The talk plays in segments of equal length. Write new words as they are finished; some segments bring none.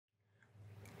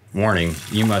Warning,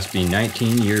 you must be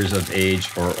 19 years of age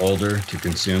or older to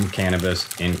consume cannabis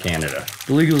in Canada.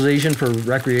 The legalization for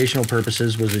recreational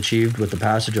purposes was achieved with the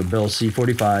passage of Bill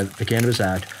C-45, the Cannabis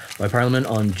Act, by Parliament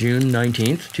on June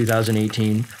 19th,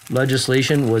 2018.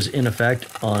 Legislation was in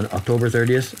effect on October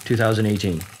 30th,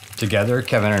 2018. Together,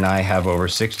 Kevin and I have over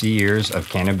 60 years of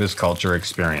cannabis culture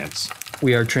experience.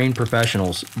 We are trained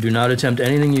professionals. Do not attempt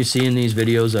anything you see in these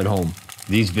videos at home.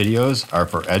 These videos are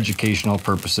for educational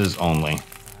purposes only.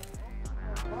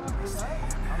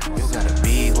 You gotta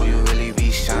be who you really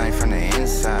be, shine from the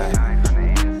inside.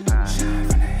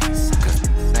 Cause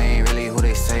they ain't really who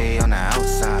they say on the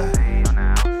outside.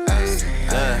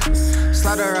 Hey,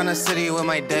 slide around the city with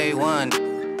my day one.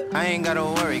 I ain't gotta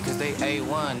worry cause they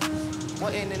A1.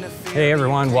 Hey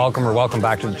everyone, welcome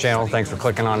back to the channel. Thanks for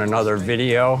clicking on another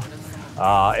video.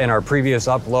 In our previous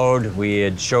upload, we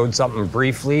had showed something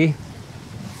briefly.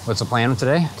 What's the plan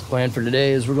today? The plan for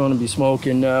today is we're going to be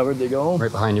smoking, where'd they go?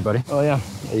 Right behind you, buddy. Oh yeah,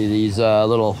 these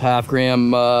little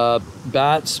half-gram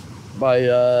bats by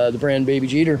the brand Baby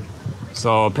Jeter.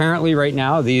 So apparently right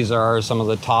now, these are some of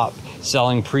the top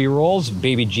selling pre-rolls,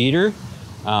 Baby Jeter.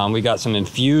 We got some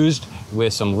infused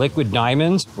with some liquid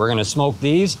diamonds. We're gonna smoke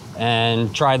these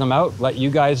and try them out, let you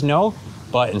guys know.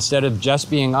 But instead of just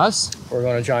being us, we're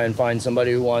gonna try and find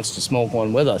somebody who wants to smoke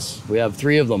one with us. We have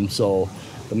 3 of them, so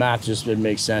the math just didn't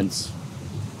make sense.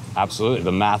 Absolutely,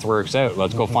 the math works out.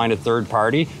 Let's go find a third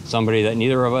party, somebody that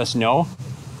neither of us know.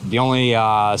 The only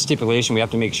stipulation, we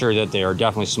have to make sure that they are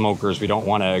definitely smokers. We don't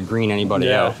want to green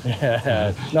anybody out.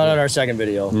 Not on our second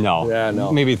video. No. Yeah,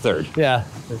 no. Maybe third. Yeah,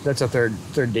 that's a third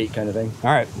date kind of thing.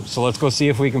 All right, so let's go see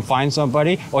if we can find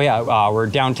somebody. Oh yeah, we're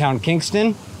downtown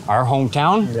Kingston, our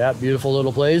hometown. Yeah, beautiful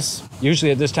little place.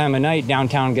 Usually at this time of night,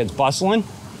 downtown gets bustling,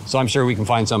 so I'm sure we can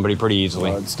find somebody pretty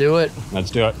easily. Let's do it.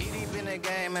 Let's do it.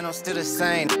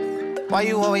 Why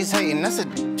you always hating? That's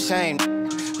a shame.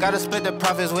 Gotta split the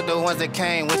profits with the ones that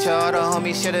came. With your other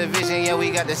homies, share the vision, yeah, we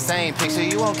got the same picture.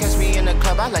 You won't catch me in the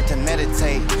club, I like to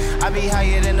meditate. I be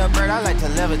higher than a bird, I like to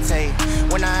levitate.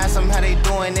 When I ask them how they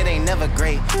doing, it ain't never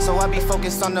great. So I be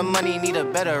focused on the money, need a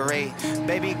better rate.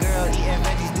 Baby girl eating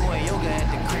veggies, doing yoga at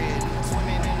the crib.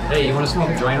 Hey, you wanna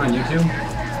smoke a joint on YouTube?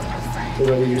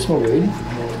 You smoke weed?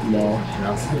 No.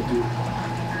 No.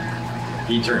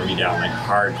 He turned me down like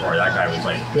hardcore. That guy was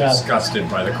like disgusted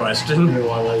by the question. You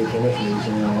want to let you finish these,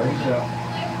 yeah.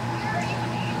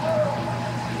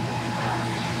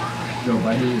 Go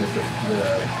buddy with the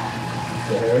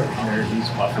hair. He's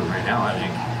puffing right now, I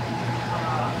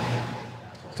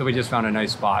think. So we just found a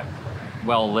nice spot,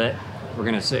 well lit. We're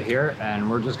gonna sit here and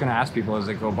we're just gonna ask people as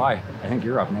they go by. I think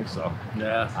you're up next though.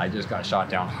 Yeah. I just got shot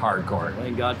down hardcore.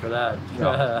 Thank God for that.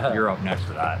 So you're up next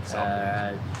for that. So.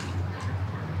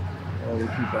 We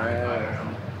keep our eye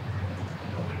on.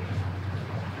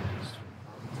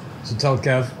 So tell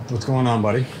Kev, what's going on,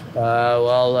 buddy?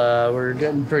 We're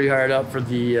getting pretty hard up for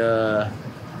the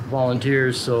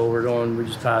volunteers, so we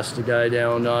just passed a guy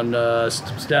down on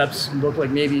steps. Looked like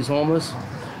maybe he's homeless.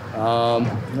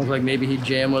 Looked like maybe he'd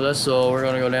jam with us, so we're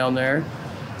gonna go down there,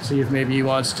 see if maybe he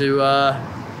wants to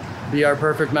be our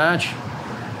perfect match.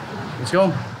 Let's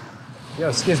go. Yo,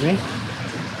 excuse me.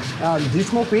 Do you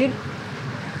smoke weed?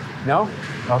 No?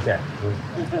 Okay. Do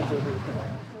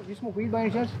you smoke weed by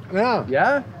any chance? Yeah.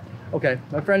 Yeah? Okay.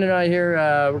 My friend and I here,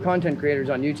 we're content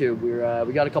creators on YouTube.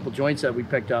 We got a couple joints that we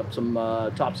picked up, some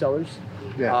top sellers.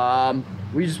 Yeah.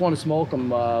 We just want to smoke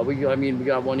them. We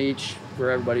got one each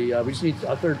for everybody. We just need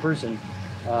a third person.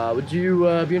 Would you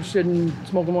be interested in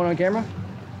smoking one on camera?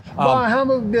 But how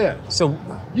about this? So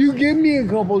you give me a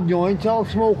couple joints, I'll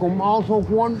smoke them. I'll smoke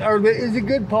one, or is a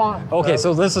good pot. okay,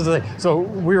 so this is the thing. So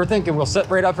we were thinking we'll sit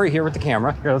right up right here with the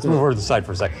camera. Here, let's move over to the side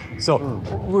for a sec. So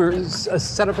we're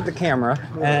set up with the camera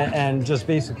and just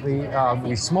basically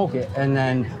we smoke it and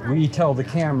then we tell the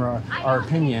camera our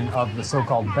opinion of the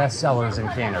so-called best sellers in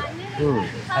Canada.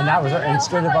 And that was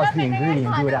instead of us being greedy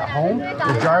and do it at home,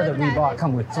 the jar that we bought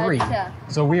come with 3.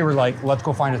 So we were like, let's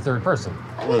go find a third person.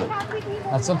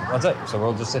 That's simple. That's it. So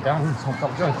we'll just sit down and smoke a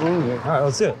couple joints. All right,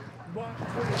 let's do it.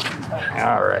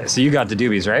 All right. So you got the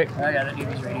doobies, right? I got the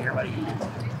doobies right here, buddy.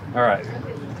 All right.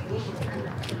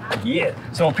 Yeah.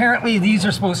 So apparently this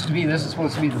is supposed to be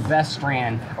the best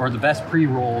strand or the best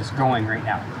pre-rolls going right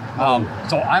now.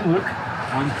 So I'm Luke.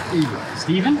 I'm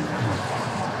Steven.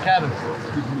 Kevin.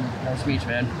 Nice to meet you,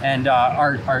 man. And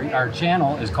our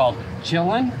channel is called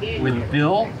Chillin with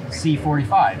Bill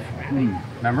C-45.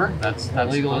 Remember? That's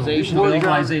legalization. The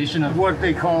legalization of what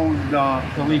they call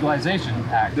the legalization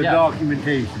act. The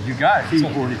documentation. You got it.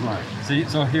 C-45.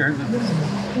 So here.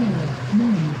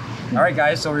 All right,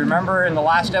 guys. So remember in the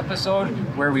last episode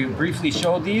where we briefly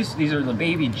showed these are the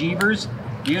Baby Jeebers.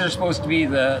 These are supposed to be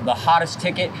the hottest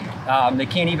ticket. They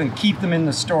can't even keep them in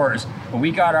the stores, but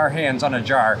we got our hands on a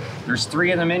jar. There's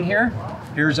 3 of them in here.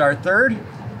 Here's our 3rd.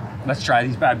 Let's try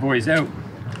these bad boys out.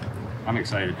 I'm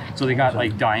excited. So they got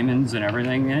like diamonds and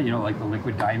everything in it, you know, like the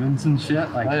liquid diamonds and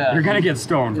shit. Like, you're gonna get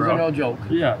stoned, bro. These are no joke.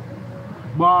 Yeah.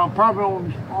 Well,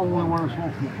 probably only want to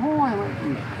smoke them. Oh, I like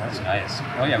these. That's nice.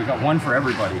 Oh yeah, we got one for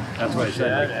everybody. That's what I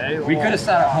said. Shit, We could have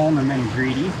sat at home and been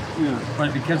greedy,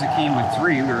 but because it came with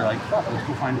 3, we were like, fuck, let's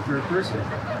go find a 3rd person.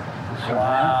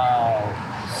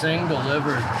 Wow. Sing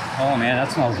delivered. Oh man,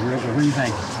 that smells real good. What do you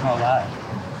think? Smell that?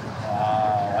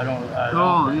 Wow. I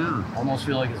don't almost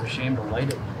feel like it's a shame to light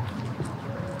it.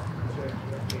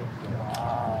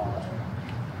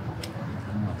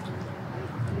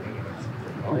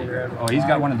 Oh, he's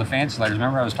got one of the fancy lighters.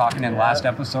 Remember I was talking in last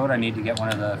episode, I need to get one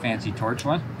of the fancy torch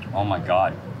ones? Oh my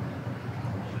God.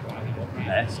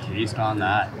 Let's taste on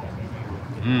that.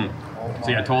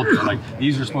 See, I told you, like,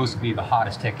 these are supposed to be the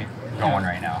hottest ticket going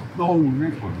right now. Oh,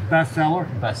 bestseller?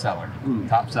 Bestseller.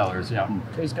 Top sellers, yeah.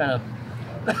 Tastes kind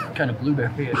of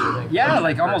blueberry-ish, I think. Yeah,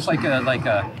 like almost like a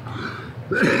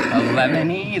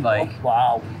lemony, like.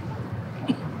 Wow.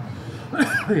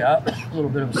 Yeah, a little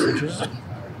bit of citrus.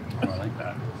 Oh, I like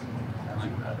that. I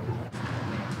like that.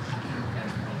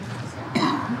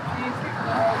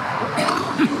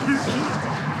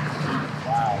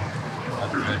 Wow.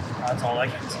 That's good. That's all I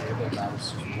can say about that.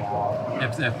 Wow.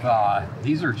 If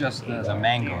these are just the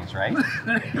mangoes, right?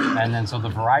 And then so the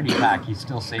variety pack he's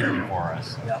still saving for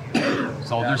us. Yep.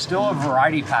 So there's still a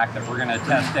variety pack that we're gonna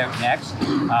test out next.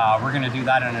 We're gonna do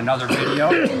that in another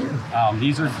video.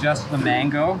 These are just the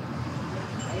mango.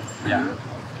 Yeah.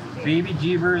 Baby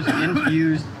Jeebers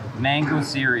Infused Mango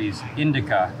Series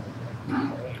Indica.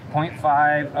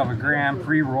 0.5 of a gram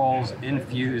pre-rolls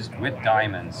infused with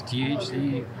diamonds.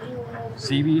 THC,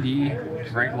 CBD,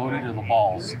 right loaded to the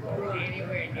balls.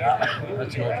 Yeah,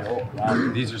 that's no joke.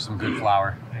 Wow. These are some good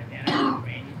flower.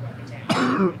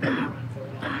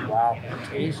 Wow.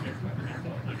 Taste.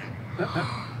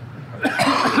 I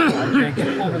can't get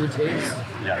over the taste.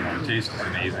 Yeah, no, the taste is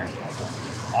amazing.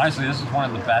 Honestly, this is one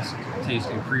of the best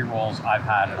tasting pre-rolls I've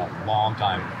had in a long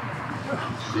time.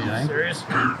 Do you think? Serious?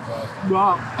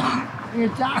 Well,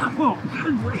 it's apple.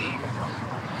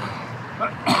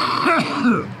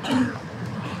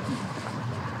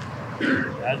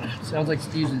 That sounds like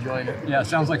Steve's enjoying it. Yeah, it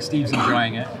sounds like Steve's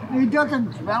enjoying it. It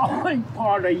doesn't smell like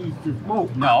pot I used to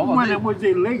smoke. No, well, when it was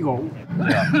illegal.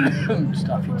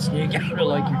 Stuff you'd sneak out of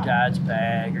like your dad's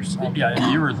bag or something.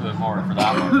 Yeah, you were the more for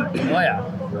that one. Oh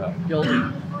yeah. Guilty.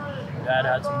 Dad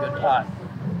had some good pot.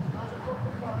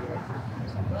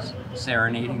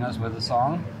 Serenading us with a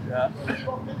song. Yeah.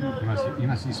 You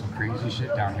must see some crazy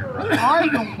shit down here, brother. I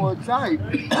don't want sight.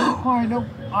 I know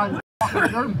I'm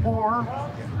fucking dirt poor.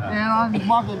 And I'm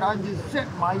fucking, I just sit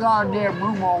in my goddamn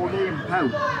room all day and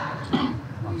pout.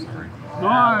 I'm sorry.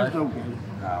 No, it's okay.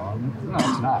 No,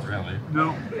 it's not really.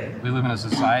 No. We live in a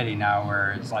society now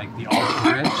where it's like the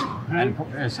ultra rich, and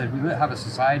I said we have a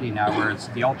society now where it's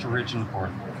the ultra rich and poor.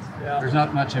 Yeah. There's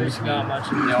not much in There's between. not much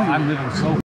in You know, I'm living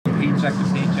so paycheck to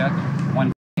paycheck,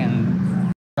 one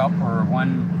up or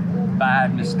one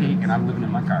bad mistake, and I'm living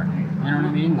in my car. You know what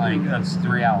I mean? Like that's the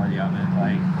reality of it.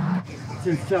 Like.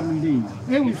 Since 17.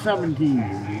 It was 17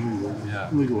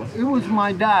 years legal. It was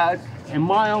my dad and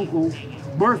my uncle's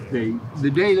birthday,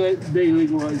 the day that they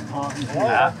legalized pot and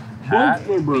Happy both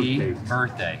their birthdays.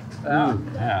 birthday. Yeah.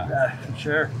 Yeah. For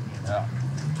sure. Yeah.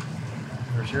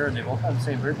 For sure. They both have the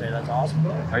same birthday. That's awesome.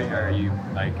 Are you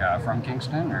like from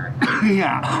Kingston or?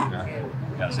 Yeah.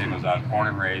 Yeah, same as that. Born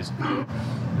and raised.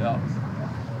 Yeah.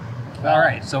 All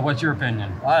right. So, what's your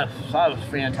opinion? That was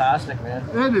fantastic, man.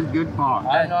 That is good pot.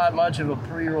 I'm not much of a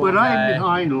pre-roll But guy. I've been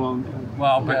high a long time.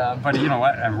 Well, but Yeah. but you know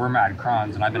what? And we're mad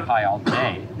crons, and I've been high all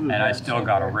day, and I still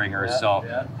got a ringer. Yeah, So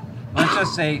yeah. let's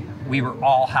just say we were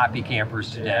all happy campers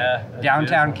today. Yeah, that's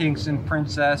Downtown Kingston,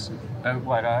 Princess, about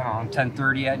what, I don't know,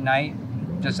 10:30 at night,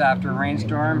 just after a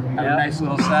rainstorm. Had Yeah. a nice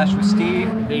little sesh with Steve.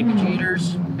 Baby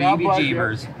Cheaters. Baby God bless you.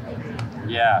 Jeebers.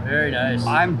 Yeah. Very nice.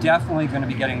 I'm definitely going to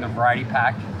be getting the variety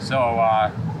pack, so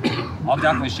I'll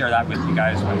definitely share that with you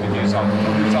guys when we do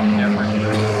something different.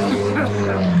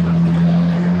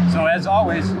 So as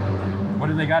always, what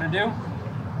do they got to do?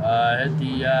 Hit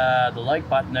the like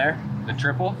button there. The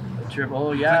triple? The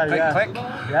triple. Yeah, Click, yeah. click, click.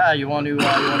 Yeah, you want to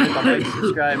hit the like,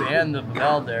 subscribe, and the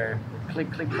bell there.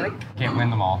 Click, click, click. Can't win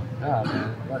them all. Oh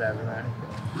man, whatever, man.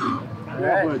 All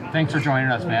Yeah, right. but Thanks for joining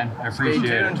us, man. I Stay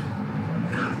appreciate tuned.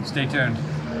 it. Stay tuned.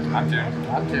 I'm tuned.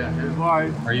 I'm tuned.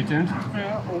 bye. Are you tuned?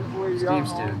 Yeah, hopefully,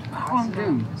 Steve's tuned. I'm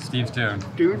tuned. Steve's tuned.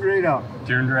 Tuned right up.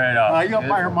 Tuned right up. I got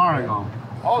my harmonica on.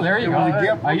 Oh, there you It go. was a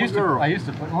gift I from used a girl. to. I used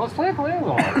to play. Well, let's play it for you a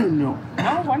little. No.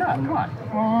 No, why not? Come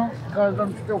on. Because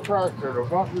I'm still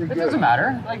frustrated. It doesn't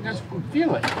matter. Like, just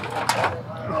feel it.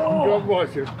 God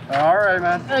bless you. All right,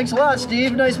 man. Thanks a lot,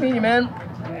 Steve. Nice meeting you, man.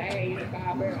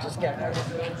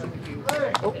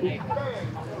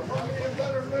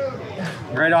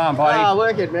 Right on, buddy. Ah,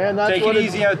 wicked, man. That's Take what it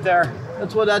easy out there.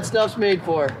 That's what that stuff's made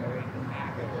for.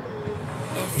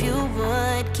 If you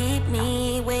would keep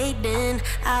me waiting,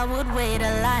 I would wait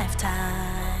a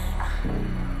lifetime.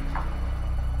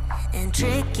 In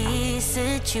tricky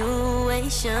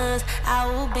situations, I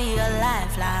will be a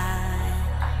lifeline.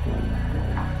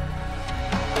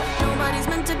 Nobody's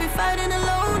meant to be fighting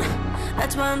alone.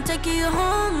 That's why I'm taking you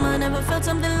home. I never felt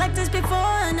something like this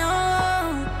before,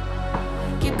 no.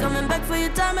 Keep coming back for you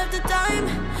time after time.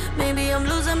 Maybe I'm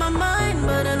losing my mind,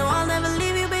 but I know I'll never leave.